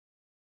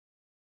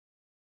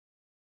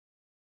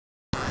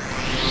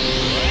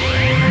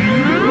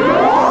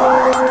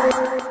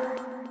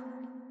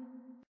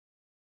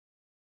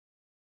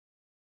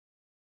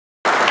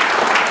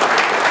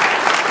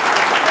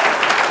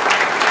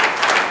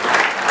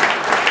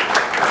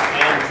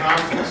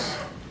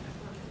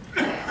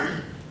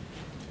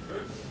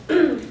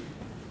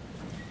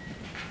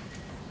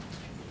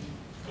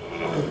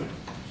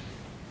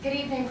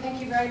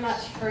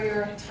much for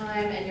your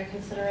time and your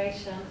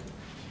consideration.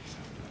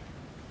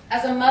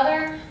 As a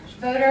mother,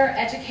 voter,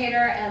 educator,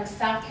 and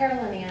South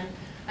Carolinian,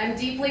 I'm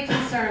deeply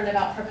concerned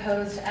about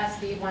proposed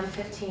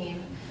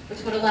SB115,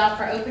 which would allow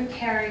for open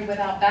carry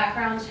without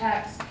background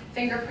checks,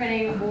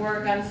 fingerprinting, or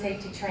gun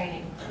safety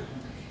training.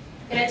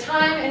 In a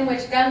time in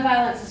which gun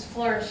violence is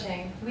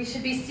flourishing, we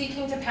should be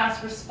seeking to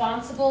pass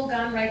responsible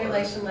gun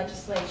regulation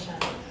legislation.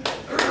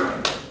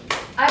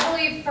 I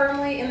believe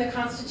firmly in the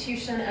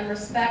Constitution and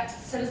respect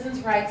citizens'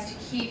 rights to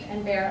keep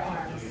and bear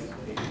arms.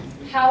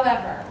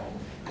 However,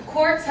 the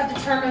courts have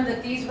determined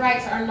that these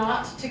rights are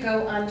not to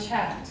go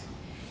unchecked.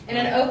 In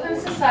an open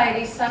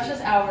society such as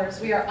ours,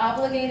 we are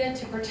obligated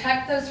to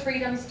protect those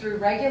freedoms through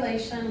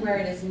regulation where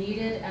it is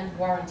needed and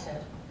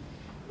warranted.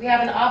 We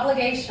have an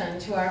obligation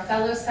to our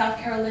fellow South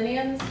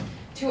Carolinians,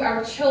 to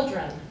our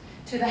children,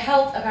 to the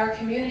health of our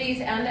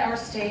communities and our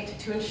state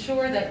to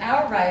ensure that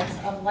our rights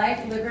of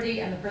life, liberty,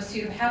 and the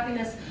pursuit of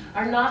happiness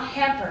are not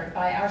hampered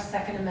by our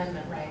Second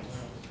Amendment rights.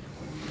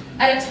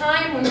 At a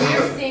time when we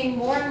are seeing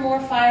more and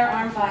more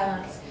firearm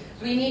violence,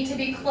 we need to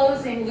be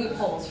closing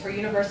loopholes for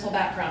universal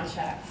background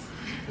checks.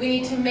 We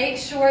need to make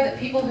sure that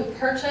people who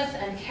purchase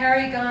and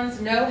carry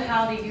guns know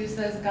how to use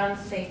those guns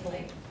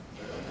safely.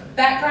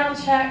 Background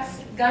checks,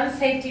 gun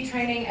safety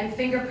training, and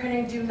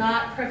fingerprinting do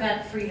not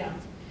prevent freedom.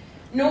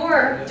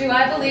 Nor do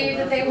I believe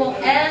that they will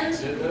end,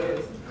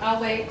 I'll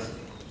wait.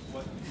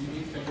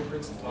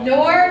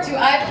 Nor do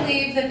I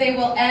believe that they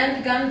will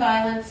end gun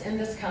violence in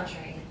this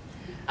country.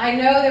 I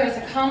know there is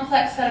a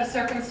complex set of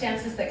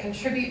circumstances that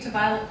contribute to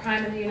violent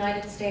crime in the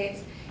United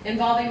States,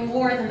 involving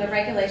more than the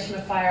regulation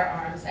of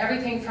firearms.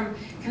 Everything from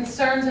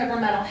concerns over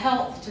mental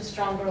health to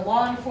stronger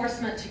law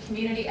enforcement to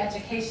community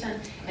education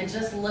and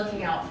just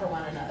looking out for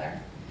one another.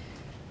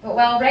 But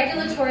while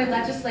regulatory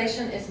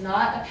legislation is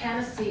not a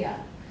panacea,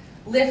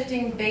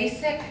 lifting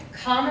basic,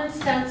 common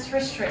sense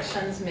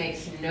restrictions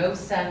makes no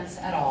sense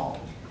at all.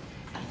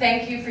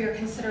 Thank you for your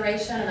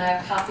consideration, and I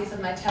have copies of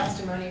my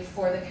testimony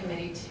for the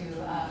committee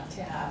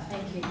to have.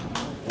 Thank you.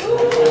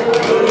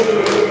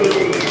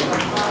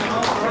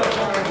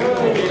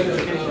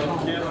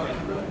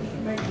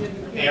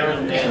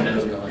 Aaron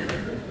Danville.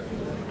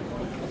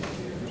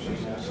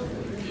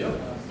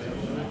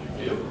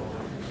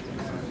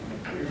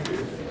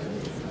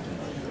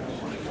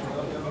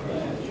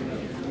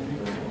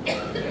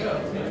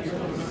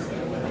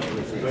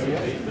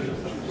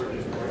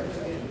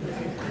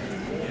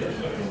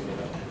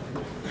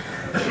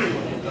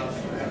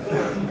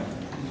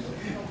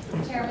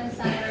 Chairman,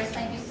 Senators,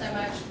 thank you so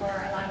much for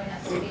allowing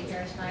us to be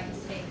here tonight and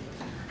speak.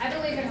 I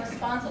believe in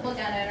responsible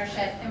gun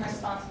ownership and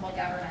responsible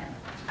government.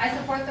 I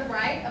support the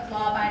right of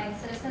law-abiding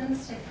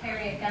citizens to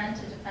carry a gun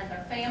to defend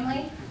their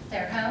family,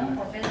 their home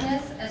or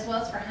business, as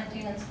well as for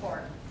hunting and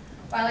sport.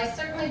 While I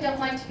certainly don't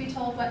like to be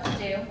told what to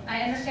do,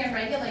 I understand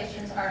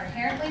regulations are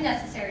inherently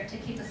necessary to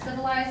keep a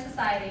civilized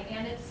society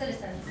and its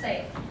citizens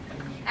safe.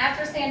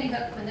 After Sandy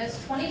Hook, when those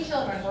 20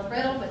 children were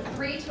riddled with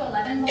 3 to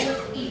 11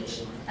 bullets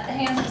each at the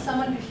hands of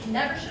someone who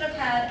never should have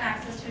had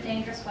access to a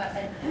dangerous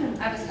weapon,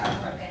 I was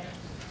heartbroken.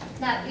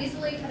 That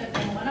easily could have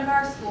been one of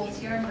our schools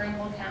here in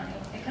Greeville County.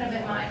 It could have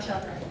been my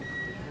children.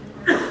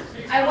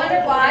 I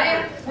wonder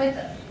why,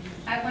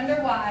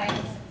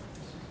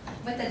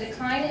 with the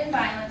decline in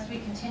violence, we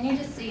continue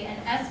to see an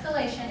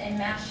escalation in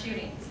mass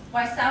shootings.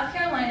 Why South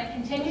Carolina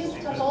continues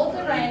to hold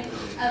the rank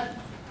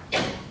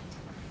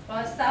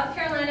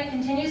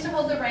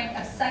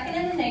of second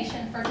in the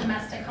nation for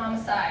domestic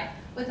homicide,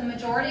 with the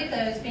majority of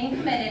those being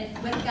committed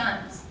with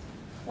guns.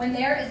 When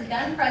there is a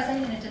gun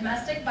present in a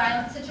domestic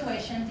violence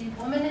situation, the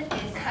woman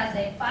has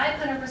a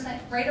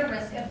 500% greater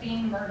risk of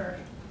being murdered.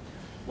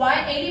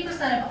 Why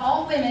 80% of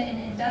all women in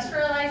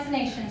industrialized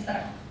nations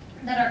that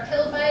are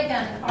killed by a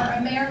gun are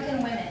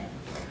American women.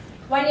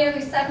 Why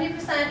nearly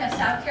 70% of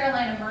South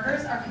Carolina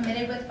murders are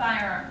committed with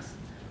firearms.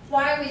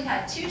 Why we've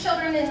had 2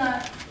 children in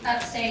the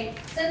upstate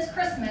since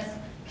Christmas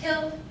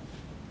killed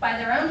by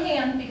their own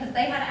hand because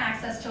they had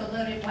access to a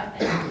loaded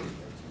weapon.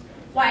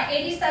 Why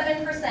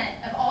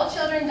 87% of all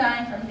children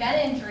dying from gun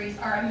injuries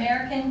are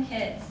American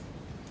kids.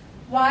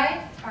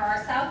 Why are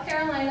our South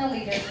Carolina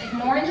leaders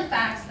ignoring the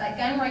facts that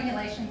gun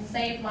regulations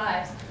save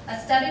lives? A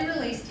study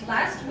released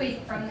last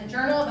week from the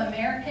Journal of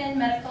American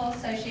Medical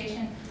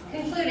Association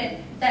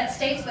concluded that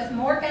states with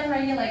more gun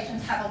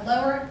regulations have a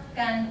lower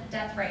gun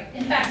death rate.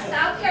 In fact,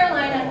 South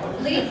Carolina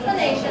leads the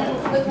nation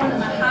with one of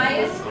the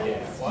highest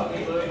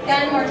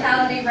gun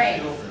mortality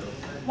rates.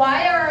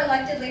 Why are our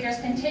elected leaders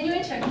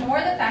continuing to ignore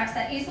the facts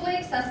that easily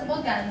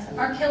accessible guns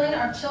are killing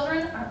our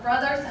children, our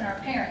brothers, and our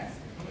parents?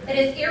 It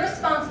is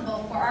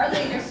irresponsible for our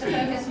leaders to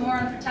focus more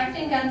on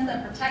protecting guns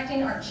than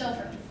protecting our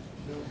children.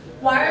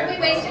 Why are we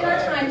wasting our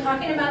time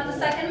talking about the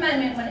Second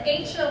Amendment when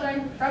 8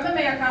 children from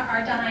America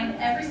are dying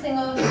every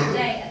single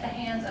day at the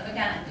hands of a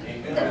gun?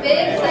 The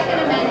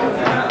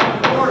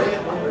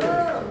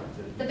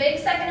big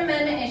Second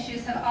Amendment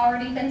issues have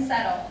already been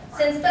settled.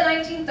 Since the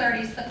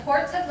 1930s, the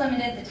courts have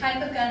limited the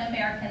type of gun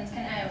Americans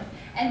can own.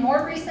 And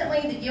more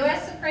recently, the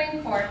U.S.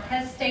 Supreme Court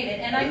has stated,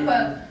 and I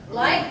quote,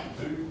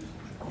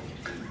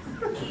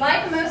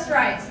 Like most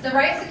rights, the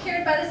right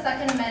secured by the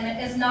Second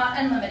Amendment is not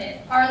unlimited.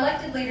 Our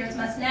elected leaders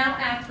must now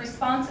act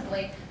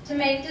responsibly to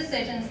make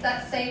decisions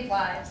that save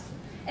lives.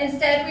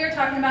 Instead, we are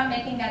talking about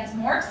making guns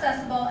more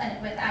accessible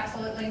and with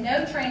absolutely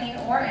no training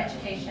or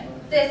education.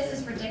 This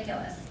is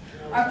ridiculous.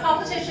 Our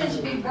politicians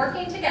should be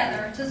working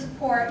together to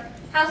support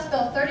House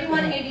Bill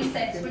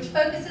 3186, which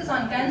focuses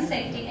on gun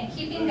safety and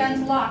keeping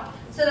guns locked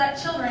so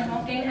that children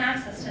won't gain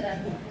access to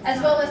them,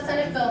 as well as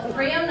Senate Bill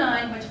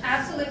 309, which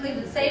absolutely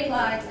would save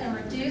lives and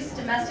reduce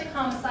domestic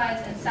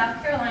homicides in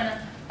South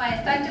Carolina by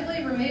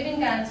effectively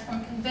removing guns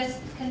from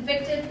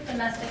convicted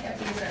domestic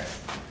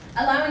abusers.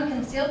 Allowing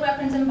concealed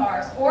weapons in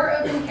bars or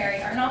open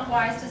carry are not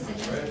wise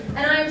decisions,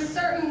 and I am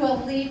certain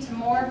will lead to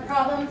more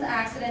problems,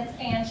 accidents,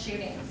 and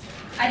shootings.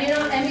 I do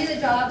not envy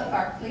the job of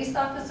our police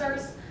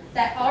officers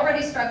that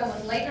already struggle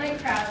with late-night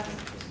crowds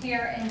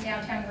here in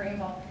downtown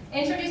Greeville.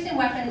 Introducing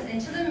weapons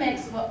into the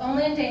mix will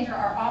only endanger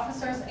our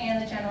officers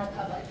and the general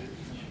public.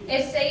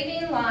 If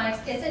saving lives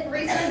isn't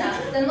reason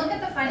enough, then look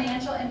at the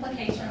financial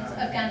implications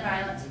of gun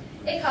violence.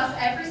 It costs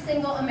every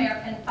single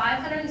American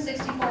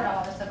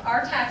 $564 of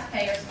our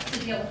taxpayers to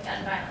deal with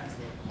gun violence.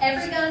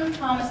 Every gun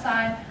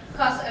homicide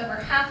costs over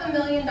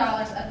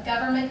 $500,000 of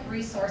government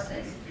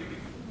resources.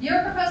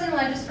 You're proposing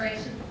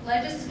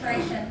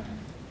legislation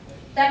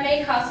that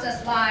may cost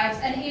us lives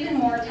and even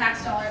more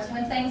tax dollars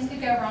when things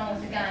could go wrong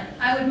with a gun.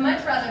 I would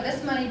much rather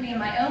this money be in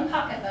my own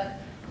pocketbook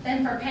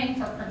than for paying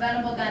for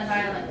preventable gun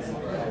violence.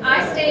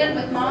 I stand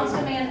with Moms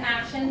Demand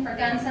Action for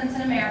Gun Sense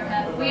in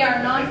America. We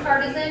are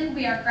nonpartisan,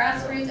 we are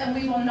grassroots, and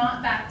we will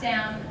not back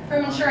down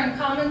from ensuring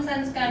common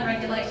sense gun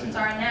regulations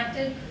are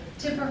enacted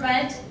to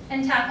prevent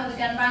and tackle the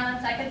gun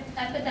violence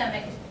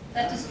epidemic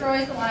that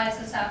destroys the lives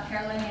of South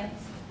Carolinians.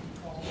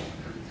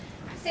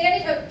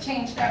 Sandy Hook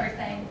changed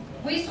everything.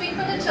 We speak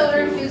for the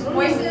children whose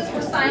voices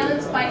were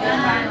silenced by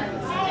gun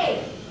violence.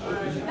 Hey,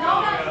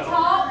 y'all got to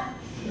talk.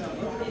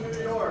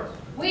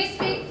 We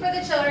speak for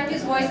the children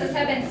whose voices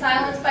have been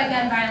silenced by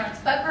gun violence,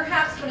 but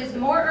perhaps what is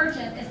more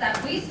urgent is that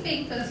we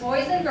speak for the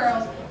boys and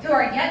girls who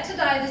are yet to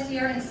die this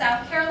year in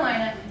South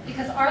Carolina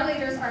because our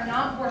leaders are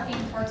not working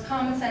towards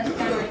common sense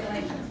gun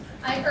regulations.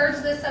 I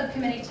urge this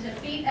subcommittee to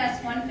defeat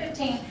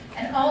S115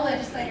 and all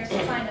legislators to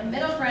find a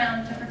middle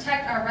ground to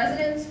protect our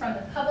residents from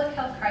the public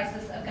health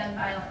crisis of gun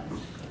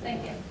violence.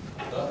 Thank you.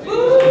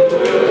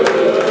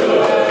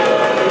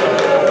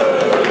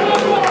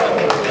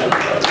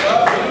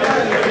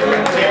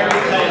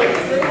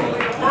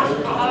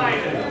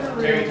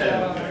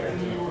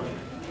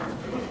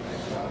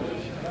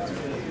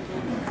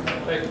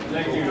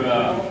 Thank you,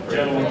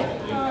 gentlemen.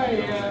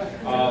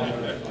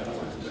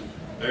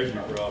 There's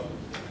your problem.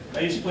 I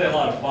used to play a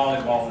lot of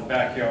volleyball in the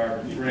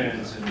backyard with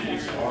friends, and we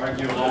used to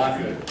argue a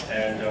lot,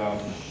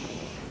 and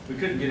we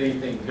couldn't get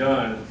anything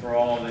done for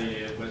all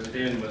the was it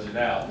in, was it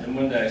out. And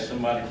one day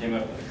somebody came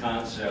up with the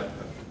concept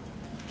of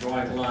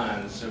drawing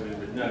lines so we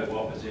would know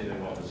what was in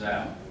and what was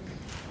out.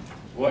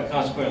 What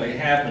consequently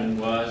happened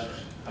was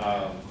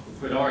we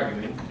quit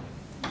arguing,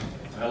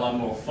 had a lot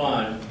more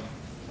fun,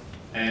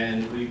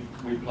 and we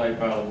played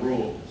by the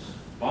rules.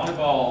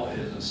 Volleyball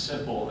is a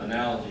simple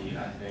analogy,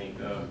 I think,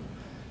 of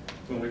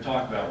when we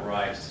talk about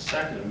rights. The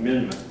Second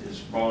Amendment is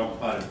brought up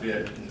quite a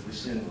bit, and we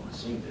seem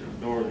to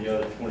ignore the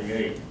other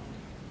 28.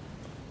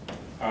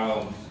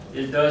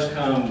 It does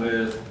come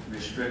with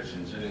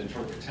restrictions and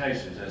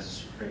interpretations, as the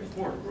Supreme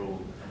Court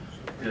ruled,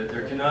 that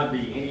there cannot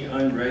be any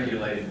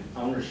unregulated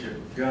ownership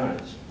of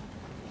guns.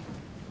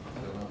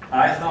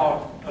 I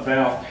thought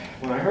about,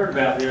 when I heard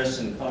about this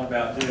and thought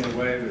about doing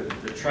away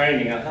with the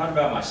training, I thought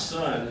about my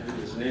son,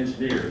 who is an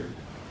engineer.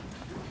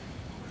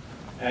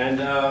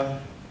 And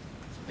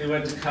he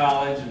went to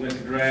college, he went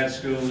to grad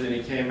school, then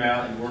he came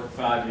out, he worked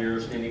 5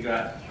 years, then he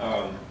got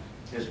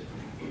his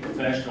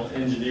professional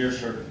engineer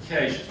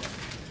certification.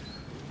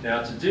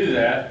 Now to do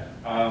that,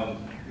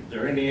 if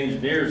there are any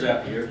engineers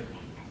out here,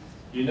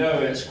 you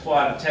know it's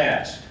quite a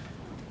task.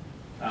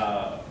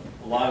 A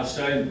lot of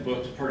studying, the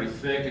book's pretty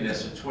thick, and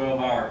it's a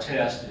 12-hour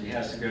test that he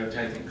has to go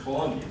take in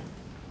Columbia.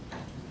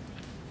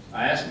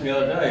 I asked him the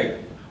other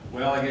day,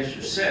 well, I guess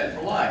you're set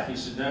for life. He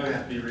said, no, you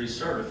have to be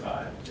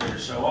recertified every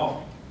so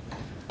often.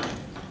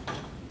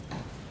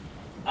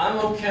 I'm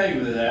okay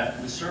with that,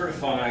 with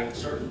certifying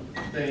certain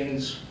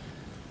things.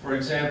 For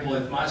example,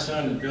 if my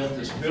son had built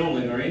this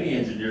building, or any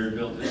engineer had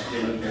built this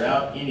building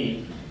without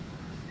any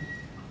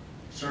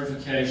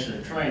certification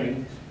or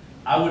training,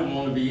 I wouldn't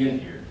want to be in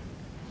here.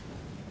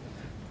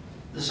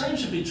 The same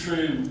should be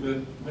true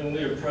when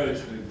we approach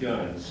with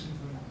guns.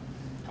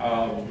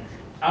 I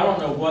don't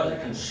know what the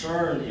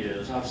concern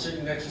is. I'm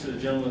sitting next to a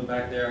gentleman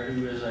back there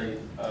who is a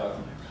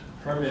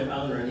permit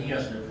owner, and he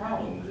has no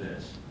problem with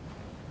this.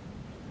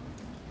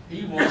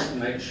 He wants to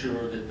make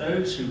sure that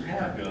those who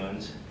have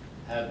guns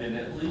have been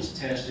at least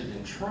tested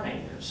and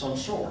trained of some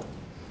sort.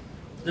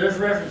 There's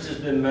references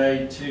been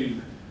made to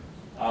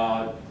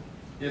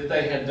if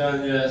they had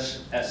done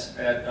this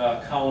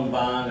at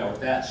Columbine or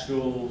that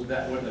school,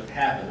 that wouldn't have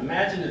happened.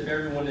 Imagine if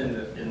everyone in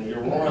the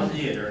Aurora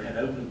Theater had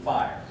opened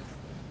fire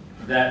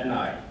that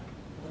night.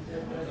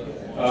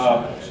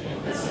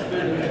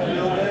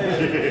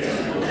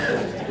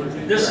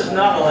 This is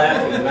not a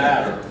laughing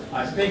matter.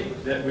 I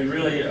think that we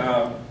really,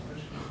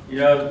 you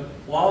know,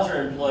 laws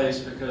are in place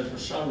because for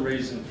some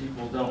reason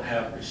people don't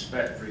have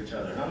respect for each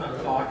other. And I'm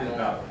not talking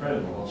about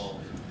criminals.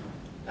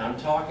 I'm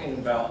talking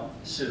about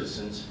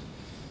citizens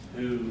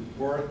who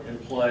work and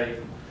play,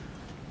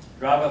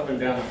 drive up and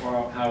down the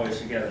highways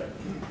together.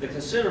 The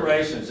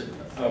considerations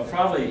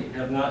probably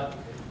have not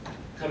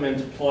come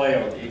into play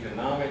on the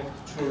economic,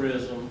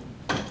 tourism.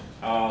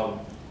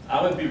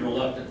 I would be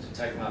reluctant to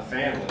take my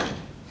family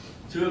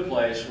to a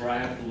place where I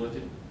have to look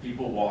at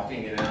people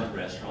walking in and out of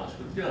restaurants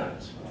with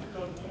guns.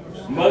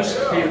 Most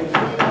of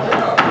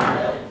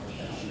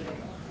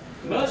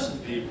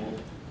the people,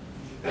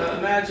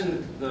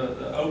 imagine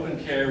the open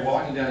carry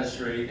walking down the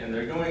street and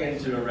they're going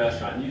into a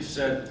restaurant. And you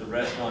said that the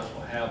restaurants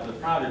will have the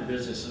private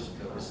businesses,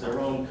 it's their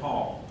own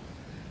call.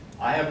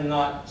 I have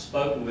not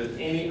spoken with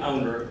any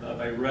owner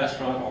of a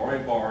restaurant or a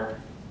bar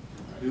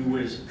who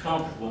is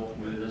comfortable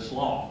with this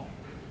law.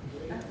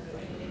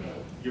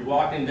 You're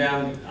walking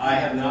down, I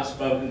have not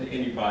spoken to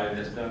anybody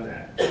that's done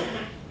that.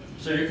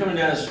 So you're coming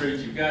down the street,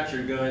 you've got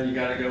your gun, you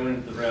got to go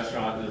into the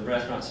restaurant, and the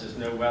restaurant says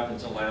no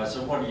weapons allowed.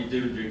 So what do you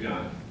do with your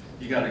gun?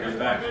 You got to go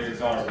back to your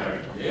car.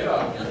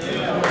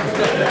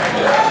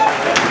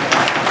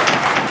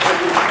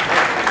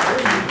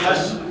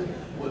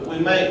 We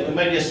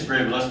may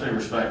disagree, but let's be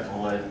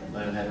respectful and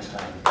let him have his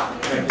time.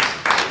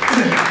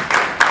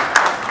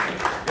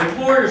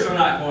 Employers are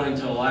not going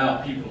to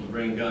allow people to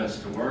bring guns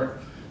to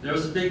work. There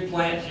was a big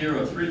plant here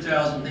of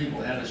 3,000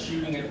 people had a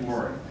shooting at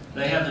work.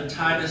 They have the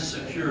tightest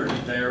security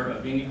there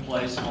of any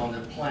place on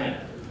the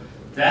planet.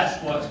 That's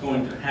what's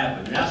going to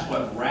happen. That's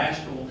what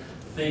rational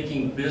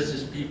thinking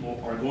business people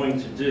are going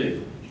to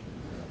do.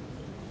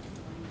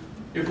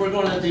 If we're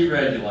going to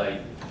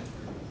deregulate,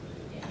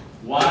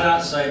 why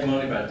not save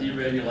money by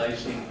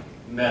deregulating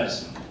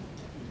medicine?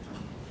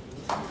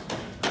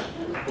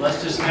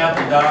 Let's just have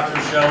the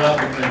doctors show up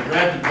and they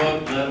read the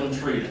book, let them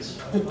treat us.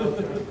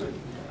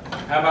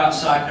 How about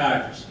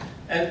psychiatrists?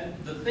 And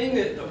the thing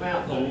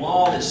about the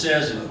law that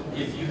says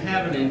if you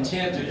have an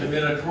intent to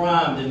commit a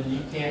crime, then you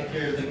can't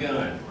carry the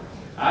gun.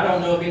 I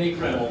don't know of any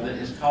criminal that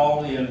has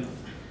called in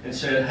and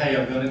said, hey,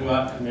 I'm going to go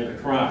out and commit a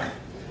crime.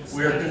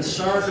 We are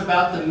concerned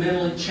about the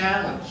mentally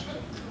challenged.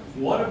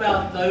 What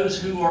about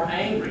those who are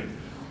angry?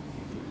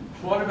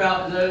 What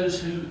about those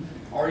who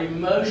are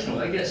emotional?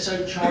 They get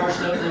so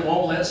charged up they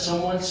won't let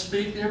someone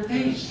speak their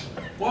piece.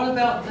 What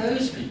about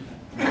those people?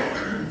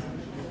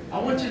 I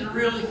want you to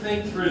really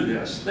think through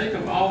this. Think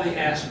of all the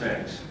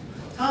aspects.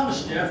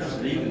 Thomas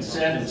Jefferson even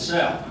said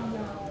himself,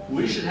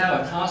 we should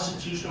have a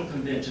constitutional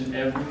convention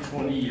every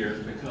 20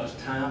 years because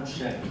times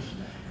change.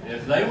 And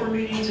if they were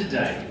meeting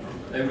today,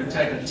 they would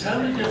take a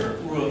totally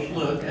different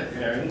look at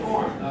bearing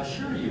arms. I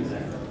assure you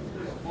that.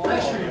 Well,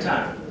 thanks for your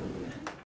time.